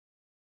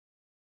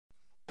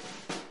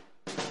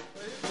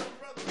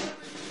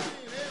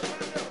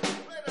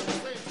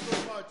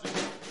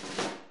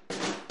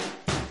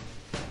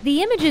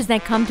The images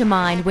that come to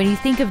mind when you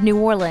think of New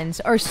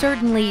Orleans are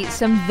certainly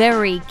some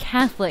very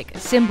Catholic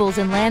symbols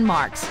and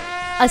landmarks.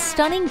 A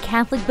stunning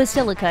Catholic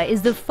basilica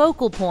is the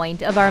focal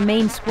point of our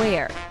main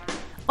square.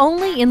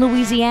 Only in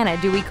Louisiana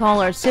do we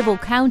call our civil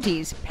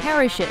counties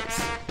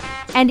parishes.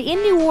 And in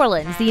New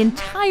Orleans, the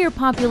entire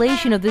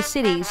population of the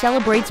city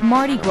celebrates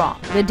Mardi Gras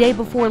the day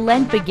before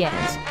Lent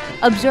begins,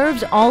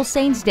 observes All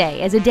Saints' Day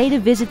as a day to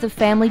visit the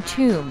family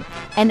tomb,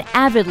 and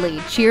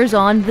avidly cheers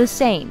on the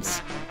saints.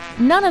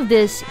 None of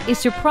this is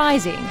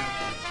surprising,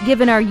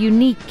 given our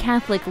unique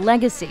Catholic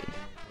legacy.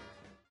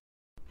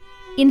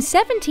 In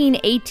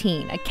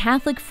 1718, a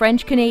Catholic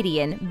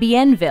French-Canadian,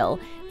 Bienville,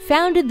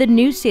 founded the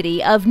new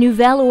city of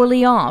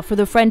Nouvelle-Orléans for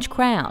the French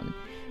crown.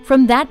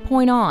 From that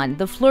point on,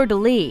 the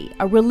fleur-de-lis,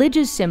 a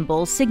religious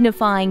symbol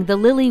signifying the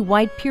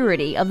lily-white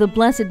purity of the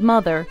Blessed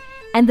Mother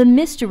and the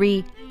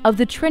mystery of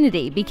the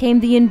Trinity, became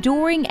the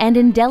enduring and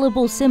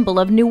indelible symbol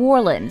of New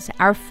Orleans,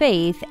 our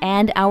faith,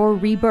 and our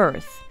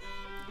rebirth.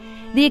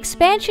 The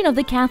expansion of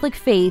the Catholic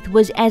faith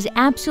was as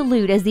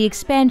absolute as the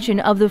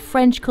expansion of the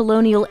French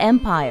colonial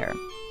empire.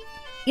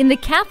 In the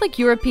Catholic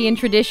European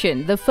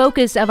tradition, the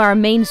focus of our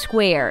main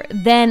square,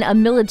 then a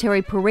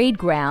military parade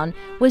ground,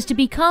 was to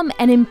become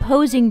an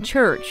imposing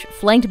church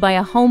flanked by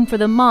a home for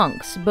the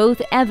monks,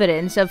 both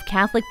evidence of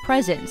Catholic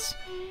presence.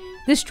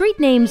 The street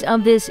names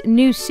of this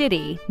new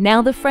city,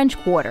 now the French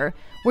Quarter,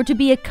 were to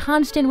be a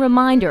constant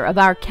reminder of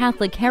our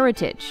Catholic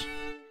heritage.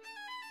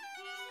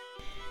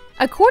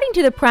 According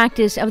to the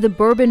practice of the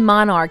Bourbon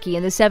monarchy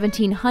in the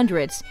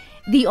 1700s,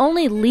 the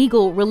only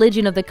legal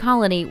religion of the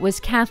colony was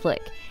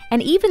Catholic,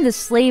 and even the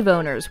slave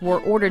owners were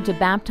ordered to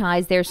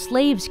baptize their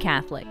slaves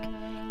Catholic.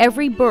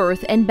 Every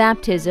birth and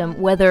baptism,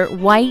 whether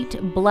white,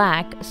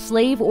 black,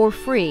 slave, or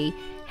free,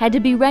 had to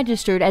be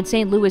registered at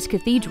St. Louis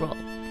Cathedral.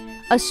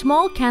 A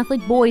small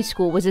Catholic boys'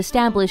 school was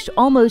established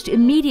almost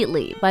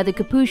immediately by the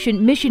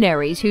Capuchin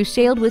missionaries who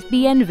sailed with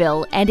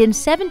Bienville, and in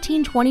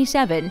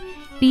 1727,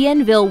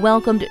 Bienville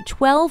welcomed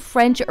 12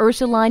 French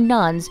Ursuline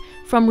nuns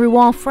from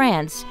Rouen,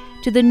 France,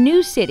 to the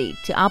new city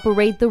to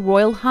operate the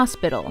Royal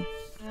Hospital.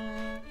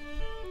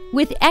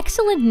 With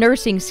excellent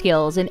nursing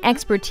skills and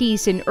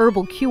expertise in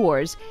herbal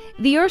cures,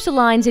 the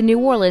Ursulines in New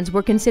Orleans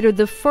were considered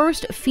the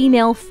first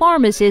female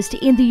pharmacist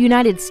in the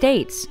United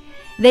States.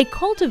 They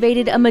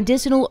cultivated a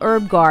medicinal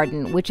herb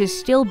garden, which is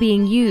still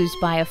being used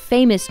by a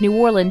famous New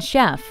Orleans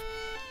chef.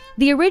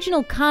 The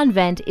original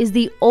convent is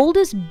the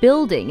oldest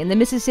building in the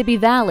Mississippi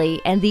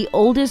Valley and the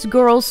oldest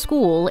girls'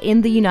 school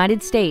in the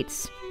United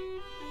States.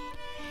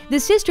 The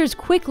sisters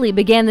quickly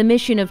began the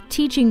mission of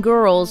teaching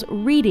girls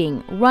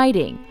reading,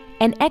 writing,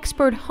 and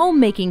expert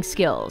homemaking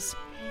skills.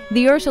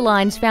 The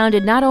Ursulines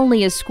founded not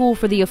only a school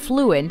for the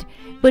affluent,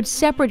 but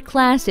separate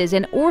classes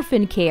and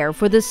orphan care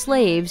for the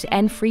slaves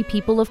and free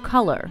people of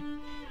color.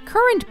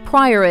 Current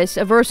prioress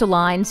of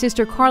Ursuline,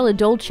 Sister Carla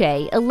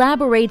Dolce,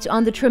 elaborates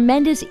on the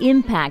tremendous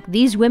impact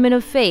these women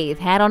of faith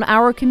had on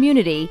our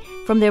community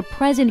from their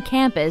present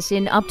campus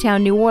in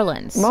uptown New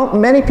Orleans.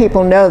 Many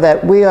people know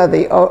that we are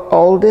the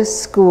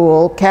oldest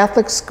school,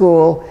 Catholic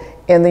school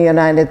in the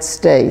United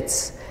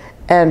States.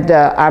 And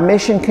our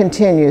mission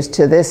continues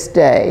to this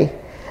day.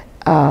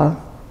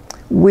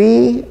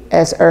 We,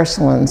 as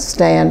Ursulines,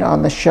 stand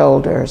on the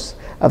shoulders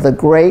of the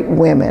great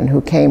women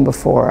who came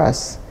before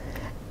us.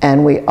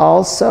 And we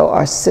also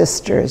are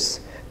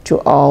sisters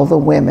to all the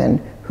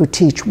women who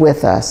teach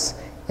with us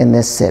in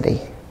this city.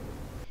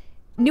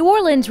 New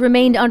Orleans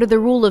remained under the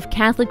rule of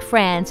Catholic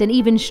France and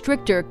even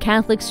stricter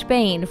Catholic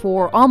Spain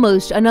for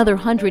almost another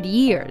 100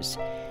 years.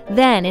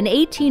 Then, in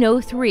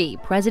 1803,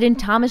 President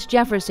Thomas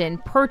Jefferson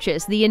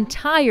purchased the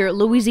entire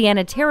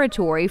Louisiana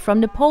territory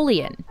from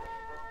Napoleon.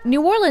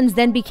 New Orleans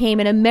then became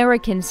an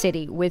American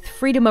city with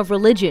freedom of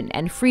religion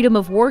and freedom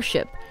of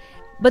worship.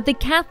 But the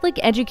Catholic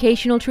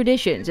educational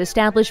traditions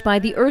established by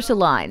the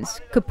Ursulines,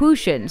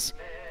 Capuchins,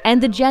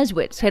 and the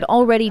Jesuits had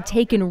already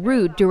taken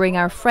root during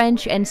our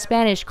French and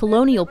Spanish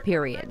colonial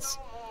periods.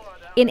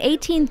 In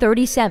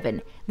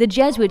 1837, the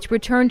Jesuits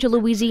returned to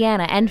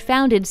Louisiana and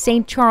founded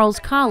St. Charles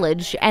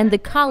College and the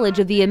College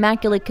of the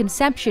Immaculate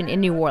Conception in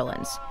New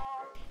Orleans.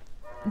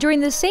 During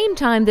the same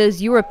time those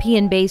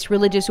European-based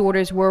religious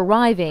orders were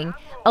arriving,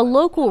 a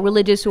local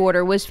religious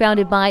order was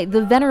founded by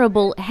the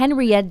Venerable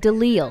Henriette de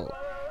Lisle.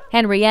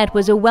 Henriette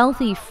was a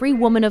wealthy free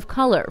woman of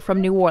color from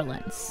New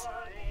Orleans.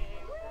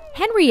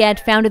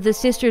 Henriette founded the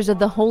Sisters of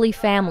the Holy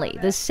Family,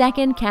 the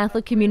second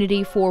Catholic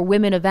community for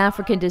women of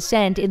African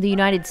descent in the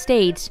United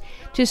States,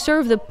 to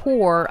serve the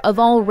poor of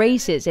all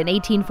races in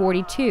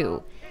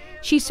 1842.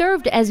 She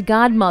served as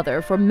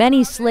godmother for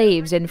many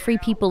slaves and free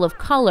people of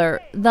color,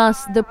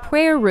 thus the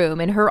prayer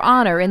room in her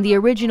honor in the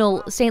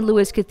original St.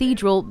 Louis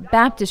Cathedral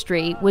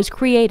baptistry was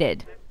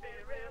created.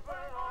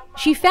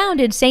 She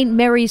founded St.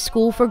 Mary's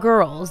School for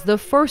Girls, the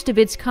first of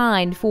its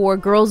kind for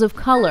girls of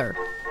color.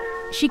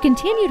 She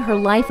continued her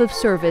life of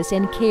service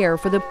and care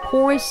for the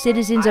poorest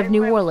citizens of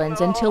New Orleans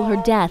until her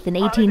death in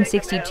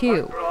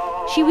 1862.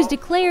 She was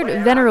declared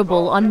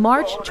venerable on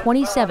March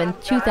 27,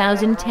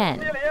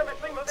 2010.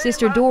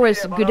 Sister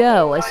Doris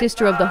Godot, a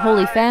sister of the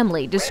Holy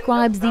Family,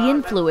 describes the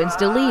influence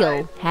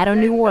DeLille had on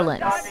New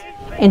Orleans.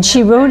 And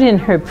she wrote in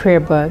her prayer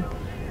book,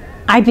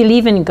 "I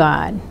believe in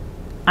God.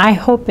 I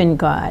hope in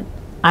God.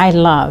 I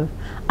love.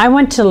 I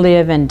want to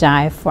live and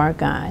die for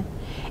God."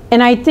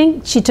 And I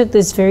think she took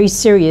this very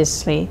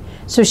seriously.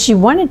 So she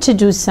wanted to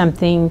do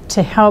something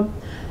to help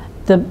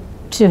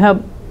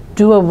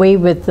do away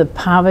with the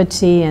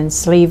poverty and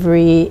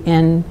slavery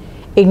and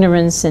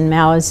ignorance and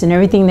malice and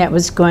everything that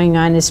was going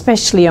on,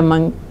 especially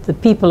among the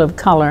people of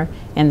color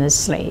and the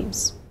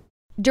slaves.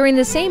 During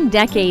the same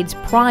decades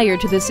prior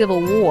to the Civil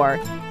War,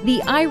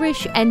 the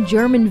Irish and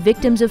German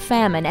victims of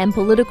famine and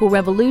political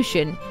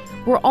revolution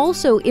were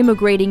also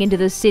immigrating into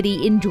the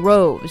city in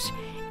droves.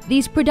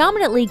 These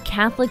predominantly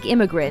Catholic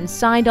immigrants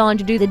signed on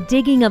to do the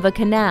digging of a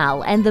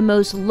canal and the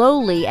most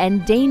lowly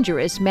and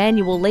dangerous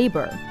manual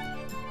labor.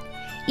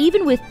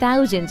 Even with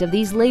thousands of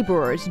these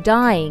laborers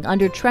dying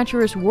under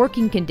treacherous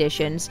working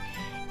conditions,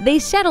 they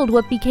settled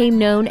what became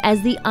known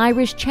as the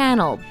Irish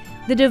Channel.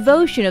 The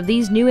devotion of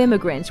these new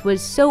immigrants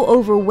was so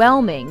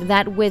overwhelming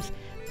that with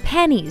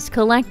pennies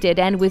collected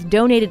and with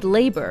donated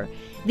labor,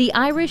 the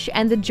Irish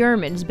and the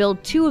Germans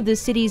built two of the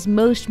city's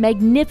most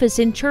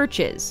magnificent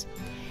churches.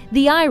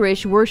 The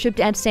Irish worshipped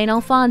at St.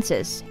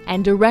 Alphonsus,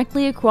 and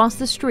directly across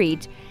the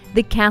street,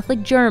 the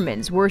Catholic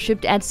Germans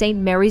worshipped at St.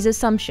 Mary's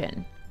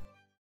Assumption.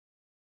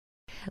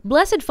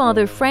 Blessed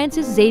Father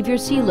Francis Xavier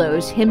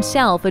Seelos,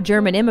 himself a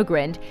German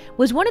immigrant,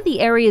 was one of the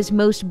area's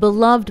most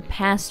beloved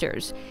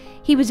pastors.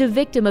 He was a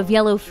victim of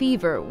yellow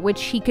fever,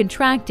 which he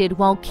contracted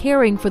while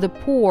caring for the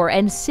poor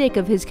and sick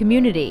of his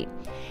community.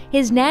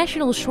 His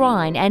national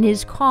shrine and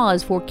his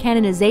cause for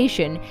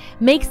canonization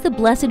makes the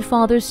Blessed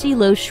Father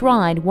Seelos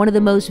Shrine one of the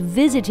most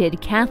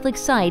visited Catholic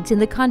sites in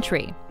the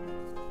country.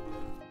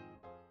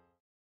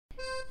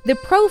 The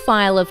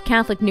profile of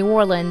Catholic New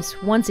Orleans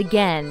once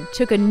again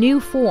took a new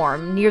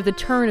form near the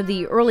turn of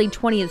the early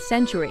 20th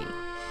century.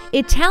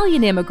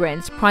 Italian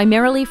immigrants,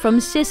 primarily from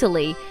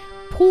Sicily,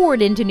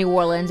 poured into New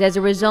Orleans as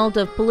a result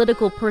of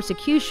political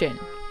persecution.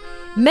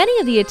 Many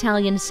of the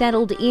Italians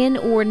settled in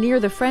or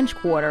near the French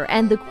Quarter,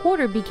 and the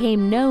quarter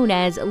became known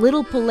as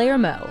Little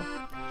Palermo.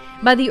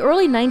 By the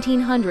early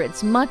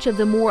 1900s, much of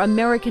the more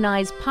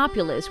Americanized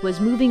populace was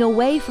moving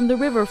away from the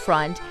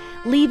riverfront,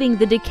 leaving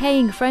the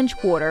decaying French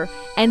Quarter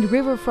and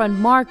riverfront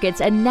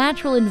markets a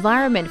natural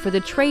environment for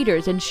the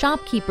traders and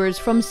shopkeepers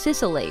from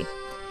Sicily.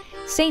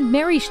 St.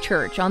 Mary's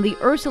Church on the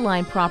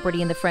Ursuline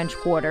property in the French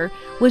Quarter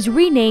was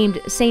renamed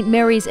St.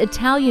 Mary's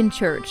Italian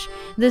Church,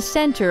 the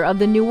center of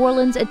the New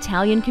Orleans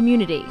Italian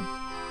community.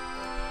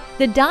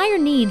 The dire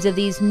needs of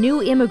these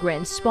new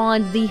immigrants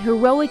spawned the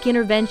heroic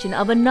intervention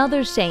of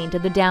another saint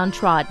of the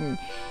downtrodden,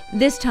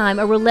 this time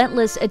a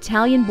relentless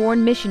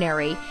Italian-born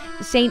missionary,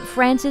 St.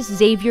 Francis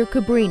Xavier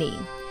Cabrini.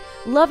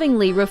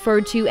 Lovingly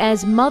referred to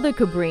as Mother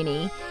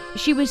Cabrini,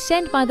 she was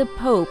sent by the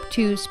Pope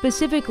to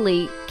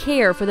specifically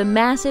care for the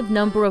massive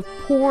number of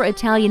poor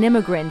Italian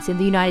immigrants in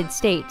the United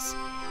States.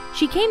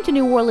 She came to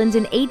New Orleans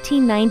in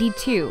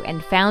 1892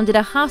 and founded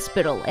a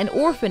hospital, an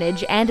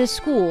orphanage, and a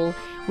school,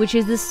 which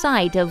is the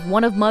site of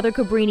one of Mother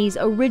Cabrini's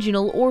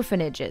original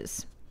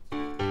orphanages.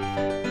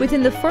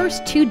 Within the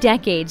first 2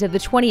 decades of the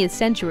 20th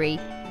century,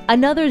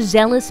 another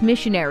zealous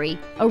missionary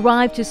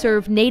arrived to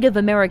serve Native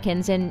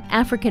Americans and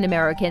African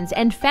Americans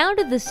and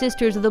founded the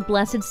Sisters of the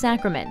Blessed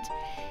Sacrament.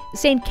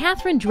 St.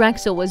 Catherine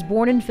Drexel was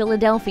born in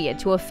Philadelphia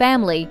to a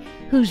family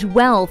whose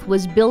wealth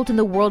was built in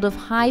the world of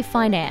high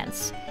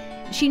finance.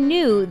 She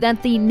knew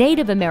that the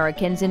Native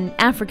Americans and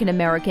African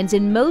Americans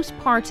in most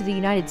parts of the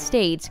United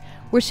States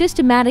were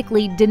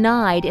systematically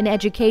denied an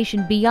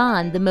education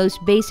beyond the most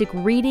basic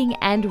reading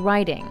and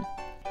writing.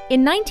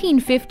 In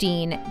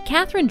 1915,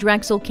 Catherine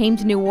Drexel came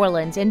to New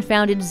Orleans and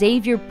founded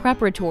Xavier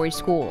Preparatory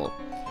School.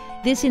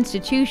 This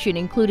institution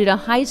included a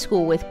high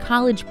school with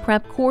college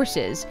prep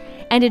courses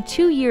and a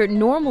 2-year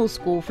normal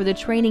school for the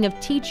training of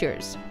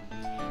teachers.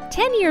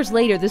 10 years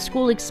later, the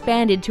school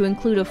expanded to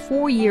include a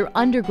 4-year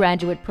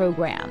undergraduate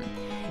program.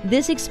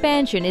 This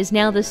expansion is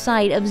now the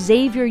site of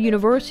Xavier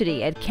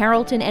University at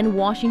Carrollton and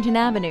Washington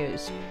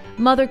Avenues.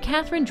 Mother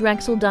Catherine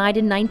Drexel died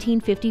in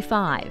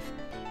 1955.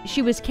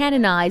 She was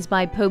canonized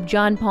by Pope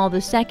John Paul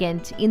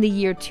II in the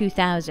year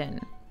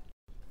 2000.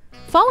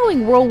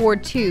 Following World War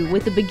II,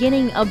 with the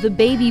beginning of the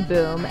baby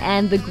boom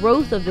and the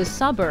growth of the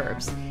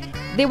suburbs,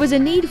 there was a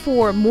need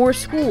for more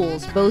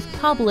schools, both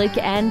public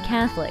and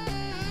Catholic.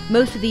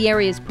 Most of the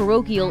area's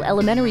parochial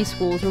elementary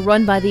schools were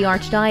run by the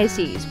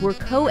Archdiocese, were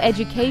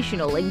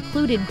co-educational,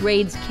 included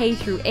grades K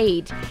through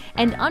 8,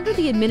 and under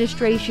the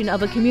administration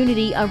of a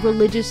community of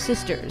religious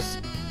sisters.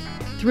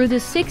 Through the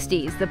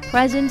 60s, the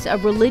presence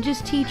of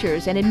religious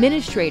teachers and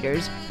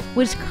administrators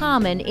was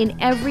common in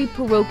every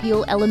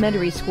parochial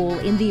elementary school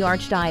in the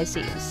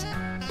Archdiocese.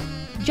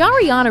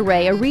 Jariana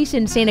Ray, a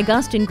recent St.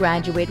 Augustine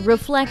graduate,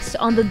 reflects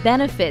on the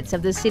benefits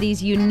of the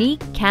city's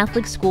unique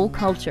Catholic school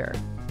culture.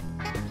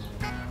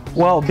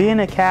 Well,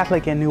 being a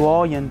Catholic in New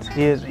Orleans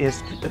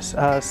is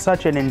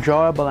such an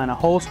enjoyable and a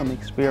wholesome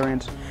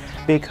experience,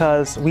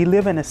 because we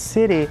live in a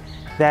city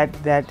that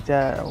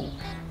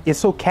is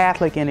so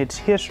Catholic in its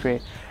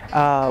history,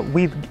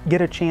 we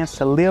get a chance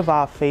to live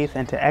our faith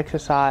and to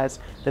exercise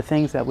the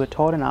things that we're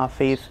taught in our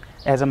faith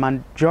as a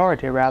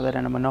majority rather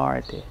than a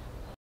minority.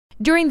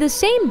 During the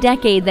same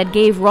decade that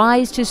gave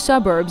rise to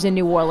suburbs in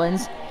New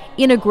Orleans,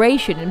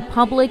 integration in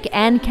public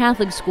and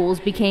Catholic schools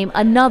became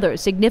another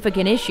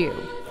significant issue.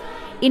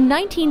 In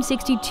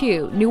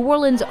 1962, New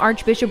Orleans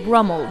Archbishop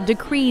Rummel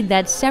decreed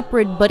that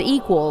separate but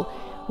equal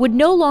would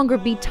no longer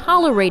be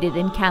tolerated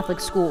in Catholic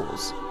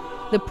schools.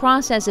 The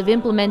process of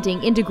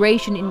implementing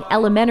integration in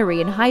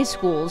elementary and high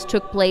schools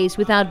took place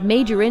without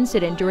major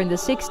incident during the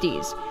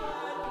 60s.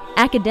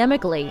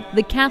 Academically,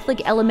 the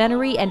Catholic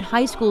elementary and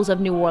high schools of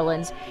New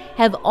Orleans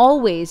have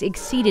always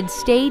exceeded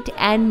state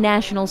and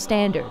national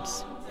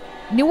standards.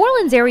 New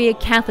Orleans area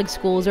Catholic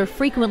schools are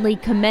frequently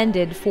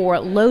commended for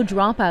low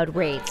dropout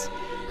rates,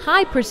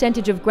 high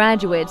percentage of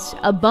graduates,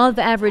 above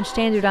average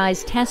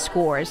standardized test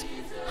scores,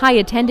 high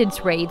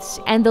attendance rates,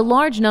 and the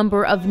large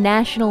number of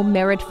national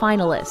merit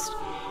finalists.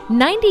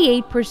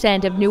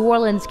 98% of New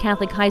Orleans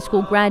Catholic high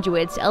school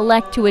graduates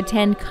elect to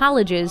attend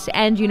colleges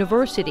and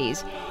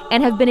universities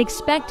and have been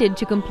expected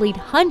to complete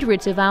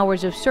hundreds of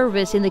hours of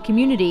service in the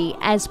community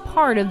as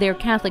part of their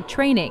Catholic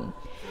training.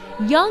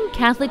 Young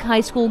Catholic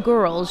high school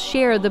girls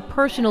share the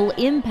personal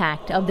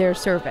impact of their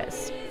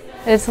service.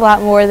 It's a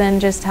lot more than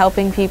just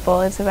helping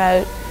people. It's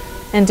about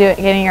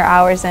getting your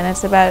hours in.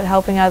 It's about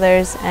helping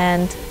others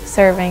and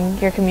serving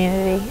your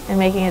community and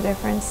making a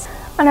difference.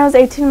 When I was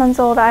 18 months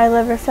old, I had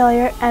liver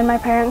failure, and my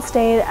parents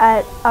stayed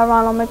at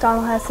Ronald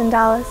McDonald House in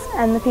Dallas,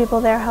 and the people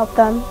there helped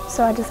them,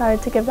 so I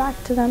decided to give back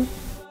to them.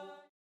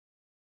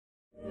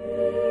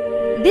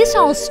 This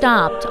all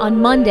stopped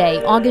on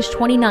Monday, August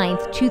 29,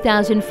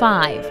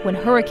 2005, when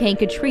Hurricane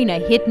Katrina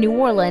hit New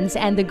Orleans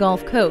and the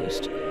Gulf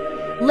Coast.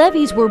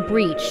 Levees were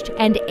breached,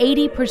 and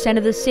 80%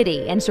 of the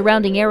city and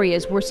surrounding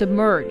areas were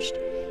submerged.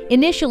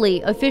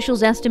 Initially,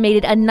 officials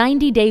estimated a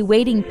 90-day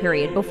waiting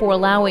period before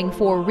allowing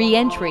for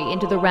re-entry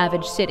into the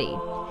ravaged city.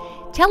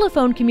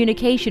 Telephone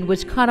communication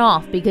was cut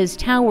off because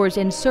towers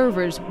and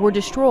servers were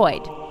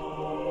destroyed.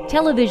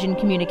 Television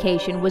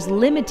communication was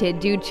limited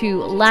due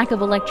to lack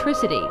of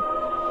electricity.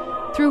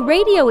 Through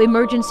radio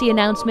emergency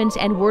announcements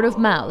and word of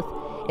mouth,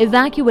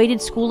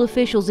 evacuated school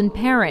officials and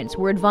parents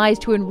were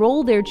advised to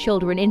enroll their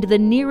children into the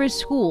nearest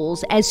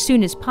schools as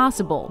soon as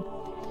possible.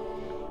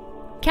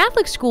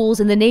 Catholic schools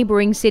in the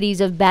neighboring cities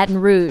of Baton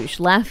Rouge,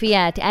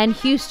 Lafayette, and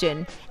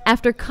Houston,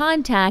 after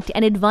contact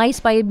and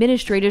advice by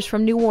administrators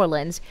from New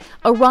Orleans,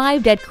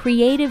 arrived at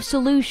creative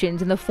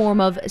solutions in the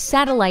form of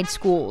satellite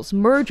schools,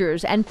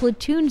 mergers, and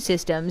platoon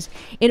systems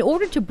in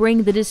order to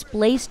bring the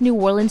displaced New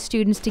Orleans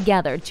students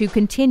together to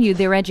continue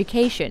their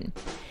education.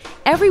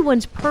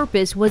 Everyone's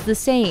purpose was the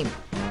same: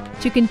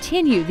 to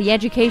continue the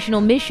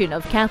educational mission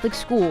of Catholic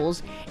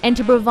schools and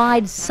to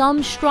provide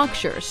some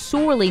structure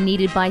sorely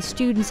needed by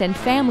students and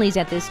families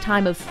at this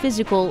time of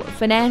physical,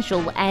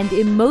 financial, and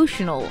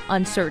emotional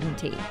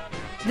uncertainty.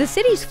 The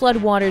city's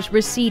floodwaters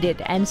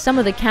receded and some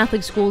of the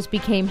Catholic schools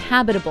became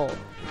habitable.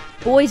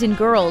 Boys and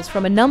girls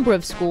from a number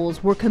of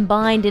schools were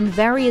combined in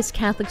various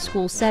Catholic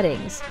school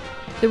settings.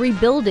 The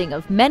rebuilding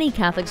of many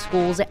Catholic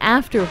schools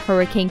after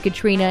Hurricane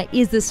Katrina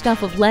is the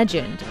stuff of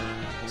legend.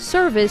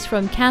 Service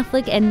from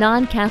Catholic and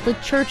non-Catholic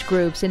church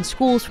groups and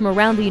schools from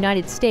around the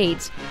United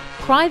States,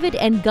 private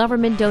and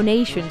government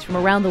donations from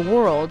around the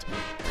world,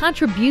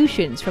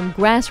 contributions from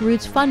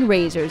grassroots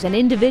fundraisers and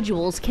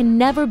individuals can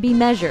never be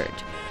measured.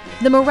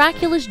 The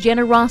miraculous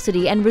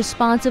generosity and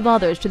response of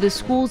others to the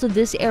schools of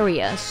this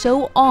area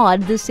so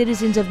awed the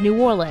citizens of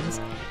New Orleans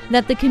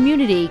that the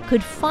community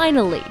could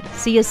finally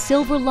see a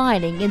silver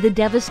lining in the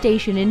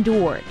devastation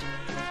endured.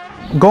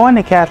 Going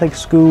to Catholic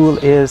school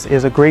is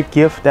a great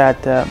gift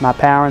that my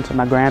parents and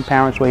my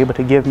grandparents were able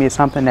to give me,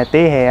 something that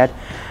they had.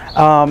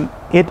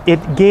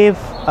 It gave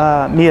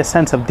me a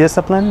sense of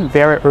discipline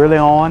very early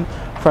on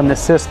from the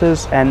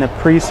sisters and the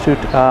priests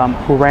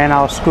who ran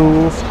our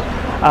schools.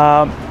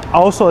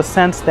 Also a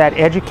sense that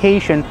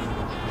education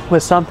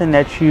was something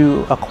that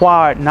you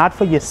acquired not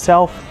for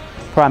yourself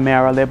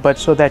primarily, but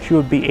so that you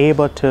would be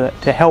able to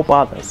help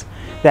others.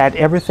 That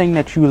everything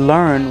that you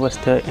learned was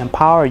to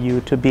empower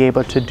you to be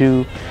able to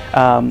do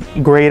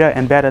greater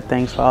and better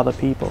things for other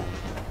people.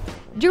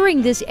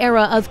 During this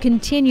era of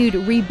continued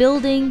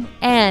rebuilding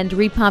and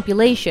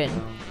repopulation,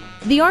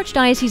 the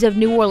Archdiocese of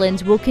New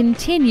Orleans will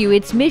continue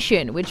its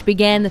mission, which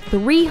began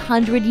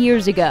 300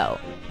 years ago,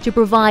 to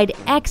provide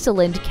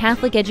excellent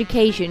Catholic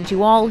education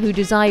to all who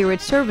desire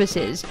its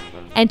services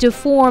and to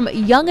form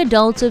young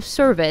adults of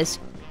service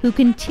who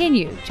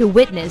continue to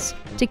witness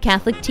to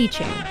Catholic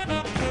teaching.